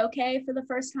Mononoke for the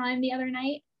first time the other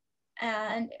night,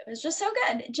 and it was just so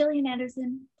good. Gillian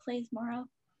Anderson plays Moro,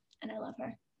 and I love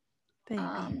her. Baby.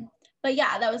 But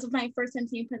yeah, that was my first time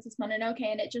seeing Princess Mononoke,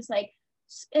 and it just like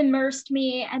immersed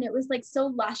me, and it was like so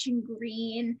lush and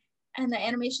green, and the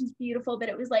animation's beautiful, but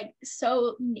it was like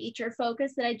so nature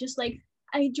focused that I just like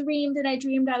I dreamed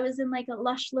I was in like a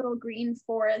lush little green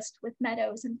forest with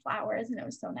meadows and flowers, and it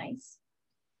was so nice.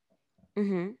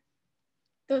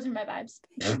 Those are my vibes.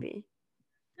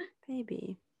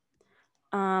 Baby.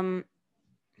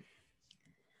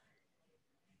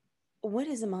 What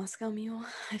is a Moscow Mule?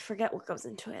 I forget what goes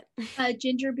into it.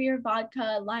 Ginger beer,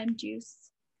 vodka, lime juice.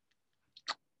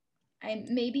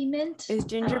 Maybe mint. Is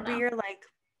ginger beer like?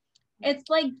 It's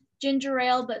like ginger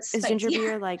ale, but spicier. Is ginger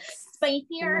beer like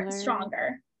spicier,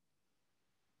 stronger?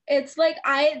 It's like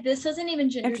this isn't even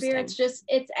ginger beer.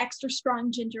 It's extra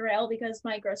strong ginger ale because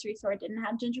my grocery store didn't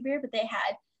have ginger beer, but they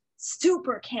had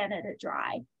super Canada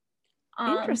Dry.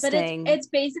 Interesting. But it's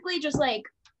basically just like,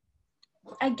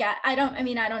 I don't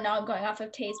know, I'm going off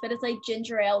of taste, but it's like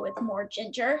ginger ale with more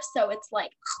ginger. So it's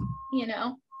like, you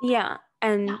know. Yeah.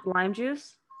 And lime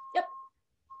juice? Yep.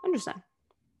 Interesting.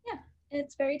 Yeah.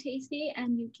 It's very tasty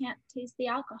and you can't taste the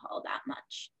alcohol that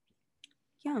much.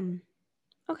 Yum.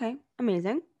 Okay.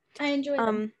 Amazing. I enjoy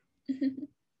them.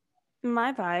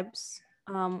 My vibes,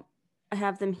 I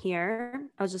have them here.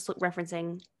 I was just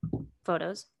referencing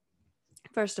photos.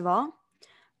 First of all,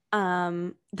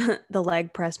 the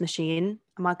leg press machine.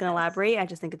 I'm not going to elaborate. I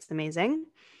just think it's amazing.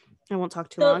 I won't talk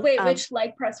too long. Wait, which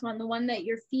leg press one? The one that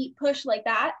your feet push like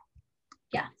that?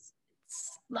 Yes.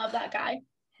 Love that guy.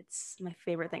 It's my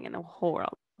favorite thing in the whole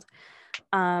world.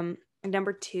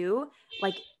 Number 2,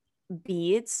 like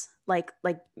beads, like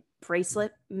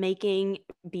bracelet making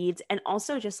beads, and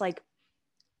also just like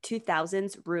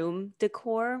 2000s room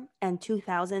decor and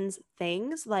 2000s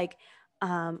things like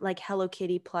Hello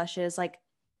Kitty plushes, like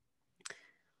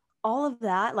all of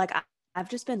that. Like I've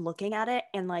just been looking at it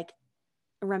and like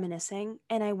reminiscing,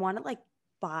 and I want to like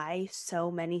buy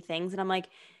so many things, and I'm like,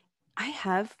 I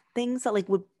have things that like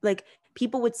would like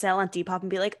people would sell on Depop and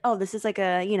be like, oh, this is like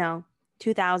a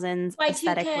 2000s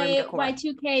aesthetic room decor.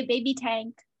 Y2K baby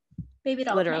tank, baby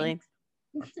doll literally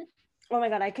tank. Oh my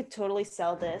god, I could totally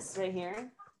sell this right here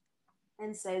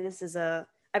and say this is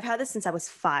I've had this since I was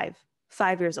 5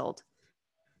 years old,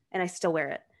 and I still wear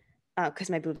it because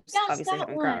my boobs obviously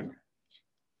haven't grown.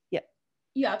 Yep.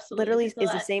 You absolutely literally is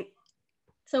the same.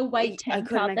 So white tank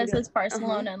top that says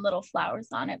Barcelona and little flowers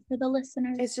on it for the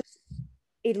listeners. It's just,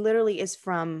 it literally is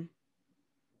from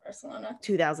Barcelona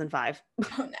 2005.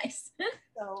 Oh, nice.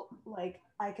 So like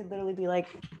I could literally be like,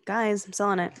 guys, I'm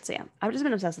selling it. So yeah, I've just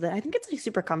been obsessed with it. I think it's like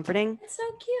super comforting. It's so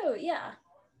cute. Yeah.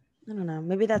 I don't know.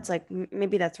 Maybe that's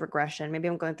regression. Maybe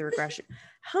I'm going through regression.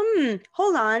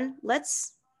 Hold on.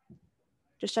 Let's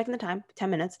just checking the time. 10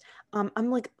 minutes. I'm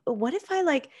like, what if I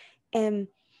like am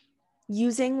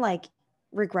using like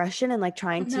regression and like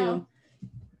trying to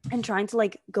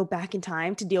like go back in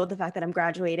time to deal with the fact that I'm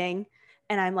graduating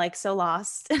and I'm like so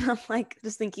lost, and I'm like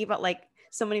just thinking about like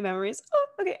so many memories. Oh,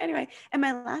 okay. Anyway, and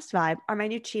my last vibe are my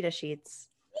new cheetah sheets.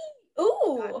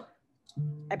 Ooh. God.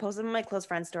 I posted them in my close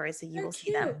friend story, so you will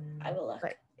see them. I will look.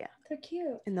 But yeah, they're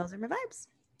cute. And those are my vibes.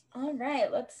 All right,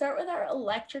 let's start with our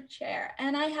electric chair,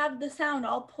 and I have the sound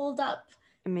all pulled up.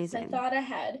 Amazing. I thought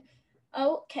ahead.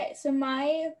 Okay, so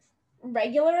my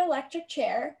regular electric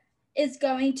chair is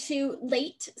going to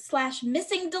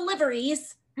late/missing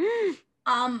deliveries.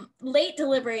 Late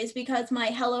deliveries because my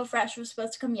HelloFresh was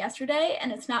supposed to come yesterday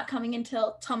and it's not coming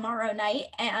until tomorrow night,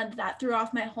 and that threw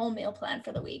off my whole meal plan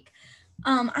for the week.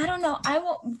 I don't know. I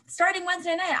will starting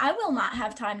Wednesday night. I will not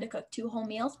have time to cook 2 whole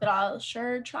meals, but I'll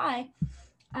sure try.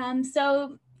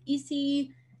 So EC,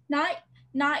 not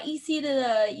EC to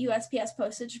the USPS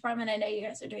postage department. I know you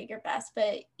guys are doing your best,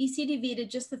 but ECDV to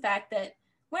just the fact that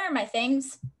where are my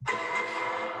things?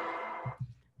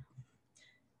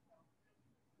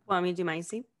 Want me to do my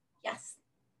EC? Yes.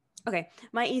 Okay.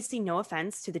 My EC, no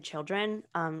offense to the children,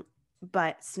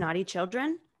 but snotty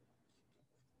children.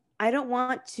 I don't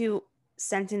want to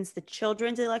sentence the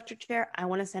children to the electric chair. I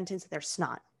want to sentence their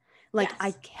snot. Like, yes.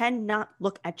 I cannot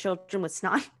look at children with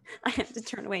snot. I have to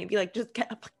turn away and be like, just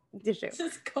get up the tissue.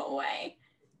 Just go away.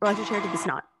 Electric chair to the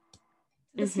snot.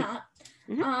 The snot.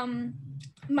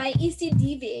 My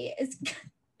ECDV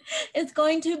is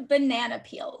going to banana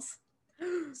peels.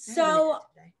 So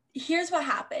here's what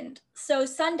happened. So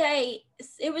Sunday,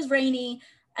 it was rainy.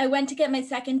 I went to get my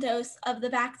second dose of the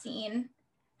vaccine.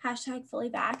 #fully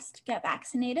vaxxed, get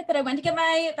vaccinated. But I went to get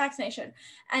my vaccination.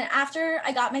 And after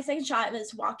I got my second shot, I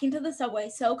was walking to the subway,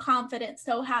 so confident,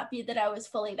 so happy that I was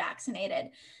fully vaccinated.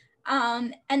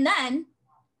 And then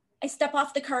I step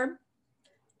off the curb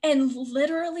and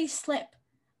literally slip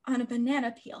on a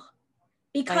banana peel.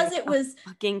 Because it was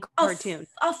fucking cartoon.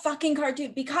 A fucking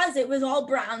cartoon. Because it was all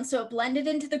brown, so it blended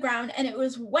into the ground and it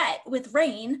was wet with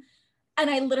rain. And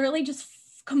I literally just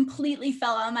completely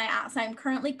fell on my ass. I'm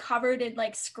currently covered in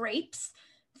like scrapes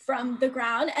from the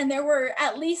ground, and there were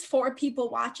at least 4 people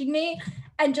watching me.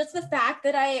 And just the fact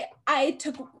that I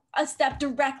took a step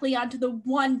directly onto the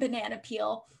one banana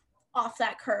peel off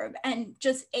that curb and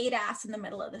just ate ass in the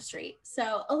middle of the street.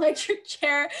 So electric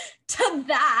chair to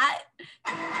that.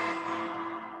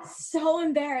 So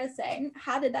embarrassing.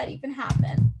 How did that even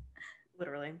happen?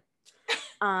 Literally.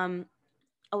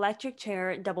 Electric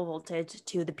chair, double voltage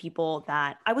to the people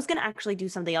that I was going to actually do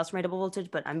something else for my double voltage,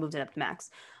 but I moved it up to max.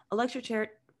 Electric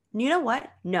chair, you know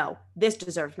what? No, this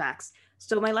deserves max.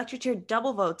 So my electric chair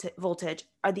double voltage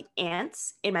are the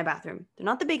ants in my bathroom. They're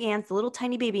not the big ants, the little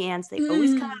tiny baby ants. They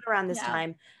always come out around this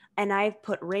time. And I've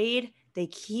put Raid. They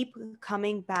keep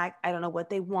coming back. I don't know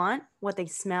what they want, what they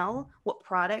smell, what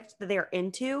product that they're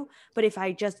into. But if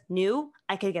I just knew,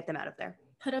 I could get them out of there.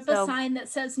 Put up a sign that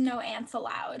says no ants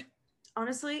allowed.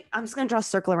 Honestly, I'm just going to draw a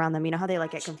circle around them. You know how they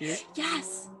like get confused?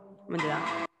 Yes. I'm going to do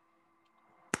that.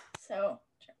 So,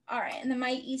 all right. And then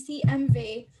my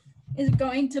ECMV is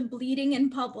going to bleeding in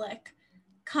public.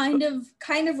 Kind of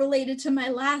related to my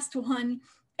last one,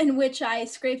 in which I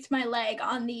scraped my leg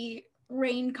on the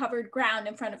rain-covered ground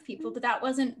in front of people, but that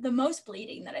wasn't the most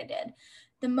bleeding that I did.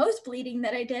 The most bleeding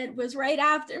that I did was right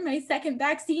after my second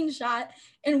vaccine shot,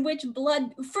 in which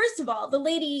blood, first of all, the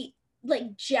lady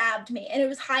like jabbed me and it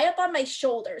was high up on my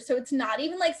shoulder. So it's not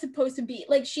even like supposed to be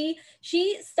like she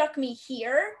stuck me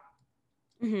here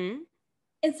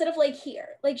instead of like here.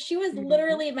 Like she was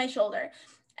literally at my shoulder.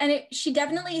 And she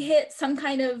definitely hit some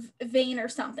kind of vein or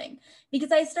something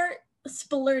because I start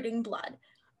splurting blood.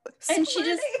 And she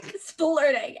just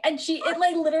splurting. And it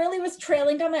like literally was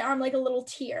trailing down my arm like a little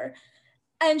tear.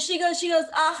 And she goes,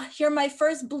 you're my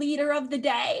first bleeder of the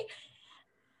day.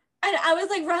 And I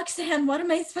was like, Roxanne, what am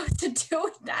I supposed to do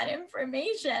with that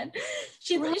information?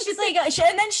 She's like,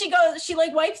 and then she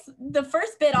like wipes the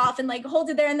first bit off and like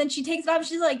holds it there. And then she takes it off. And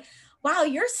she's like, wow,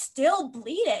 you're still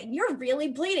bleeding. You're really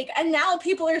bleeding. And now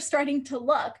people are starting to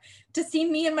look to see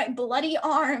me and my bloody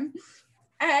arm.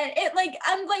 And it like,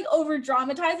 I'm like over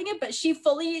dramatizing it, but she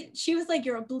was like,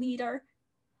 you're a bleeder.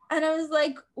 And I was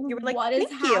like, what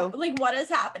is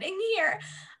happening here?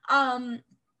 A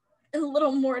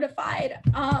little mortified.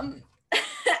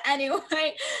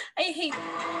 Anyway, I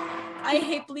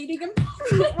hate bleeding in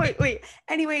public. Wait.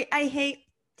 Anyway, I hate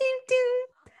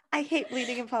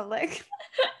bleeding in public.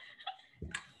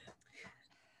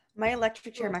 My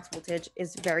electric chair max voltage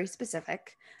is very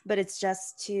specific, but it's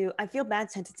just I feel bad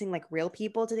sentencing like real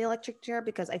people to the electric chair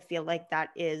because I feel like that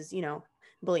is,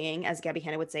 bullying, as Gabby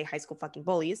Hanna would say, high school fucking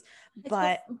bullies.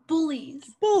 But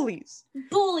bullies.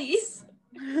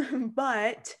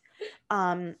 But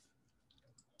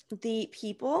the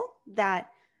people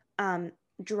that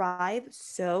drive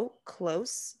so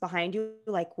close behind you,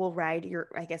 like will ride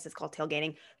I guess it's called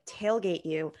tailgate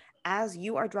you as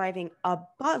you are driving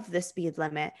above the speed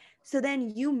limit. So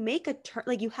then you make a turn,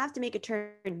 like you have to make a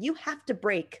turn, you have to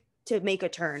brake to make a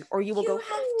turn, or you have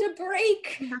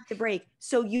to brake.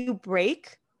 So you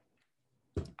brake,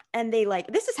 and they like,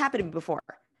 this has happened to me before.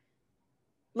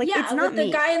 Like, yeah, it's not with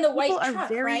the guy in the white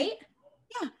truck, right?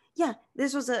 Yeah.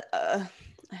 This was a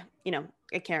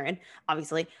Karen,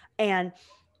 obviously, and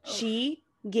she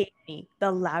gave me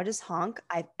the loudest honk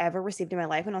I've ever received in my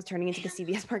life when I was turning into the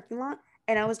CVS parking lot.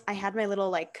 And I had my little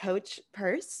like Coach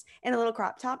purse and a little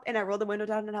crop top, and I rolled the window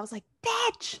down and I was like,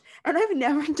 bitch. And I've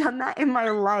never done that in my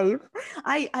life.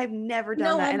 I've never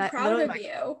done that. I'm proud of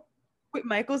you. Wait,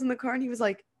 Michael's in the car and he was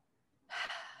like,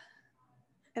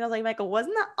 and I was like, Michael,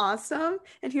 wasn't that awesome?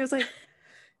 And he was like,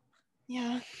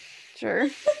 yeah, sure.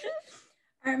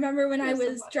 I remember when I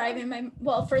was driving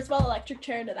first of all, electric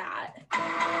chair to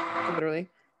that. Literally.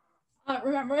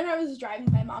 Remember when I was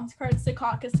driving my mom's car to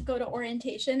Secaucus to go to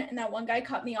orientation, and that one guy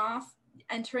cut me off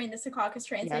entering the Secaucus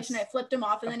train station. I flipped him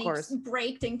off, and then he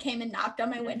braked and came and knocked on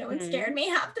my window and scared me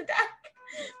half to death.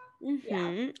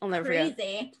 Yeah, I'll never forget.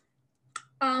 Crazy.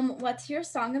 What's your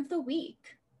song of the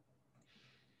week?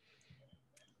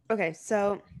 Okay,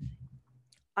 so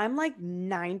I'm like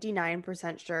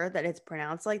 99% sure that it's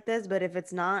pronounced like this, but if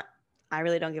it's not, I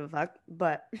really don't give a fuck.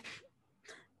 But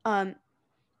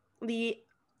the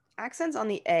accent's on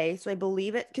the A, so I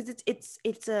believe it because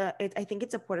I think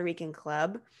it's a Puerto Rican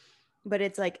club, but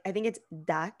it's like, I think it's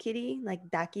Da Kitty,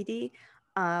 like Da Kitty,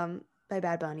 by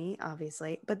Bad Bunny,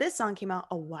 obviously. But this song came out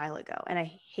a while ago and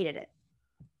I hated it.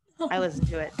 I listen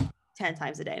to it 10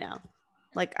 times a day now.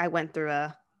 Like, I went through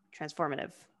a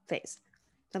transformative phase.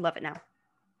 I love it now.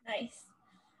 Nice.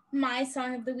 My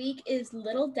song of the week is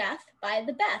Little Death by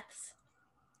the Beths,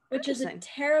 which is a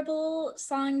terrible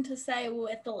song to say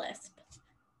with the lisp.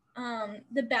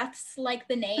 The Beths, like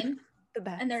the name,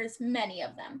 and there's many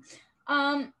of them.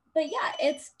 But yeah,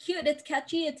 it's cute, it's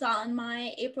catchy, it's on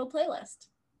my April playlist.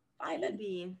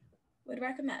 Would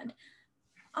recommend.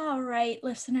 All right,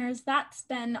 listeners, that's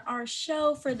been our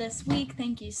show for this week.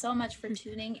 Thank you so much for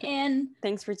tuning in.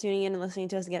 Thanks for tuning in and listening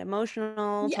to us get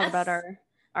emotional. Yes. Talk about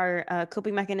our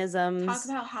coping mechanisms. Talk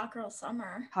about Hot Girl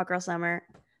Summer. Hot Girl Summer.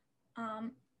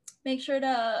 Make sure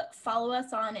to follow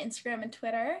us on Instagram and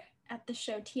Twitter at the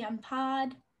show TM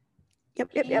Pod.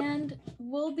 Yep. And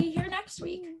we'll be here next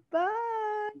week. Bye.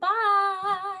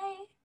 Bye.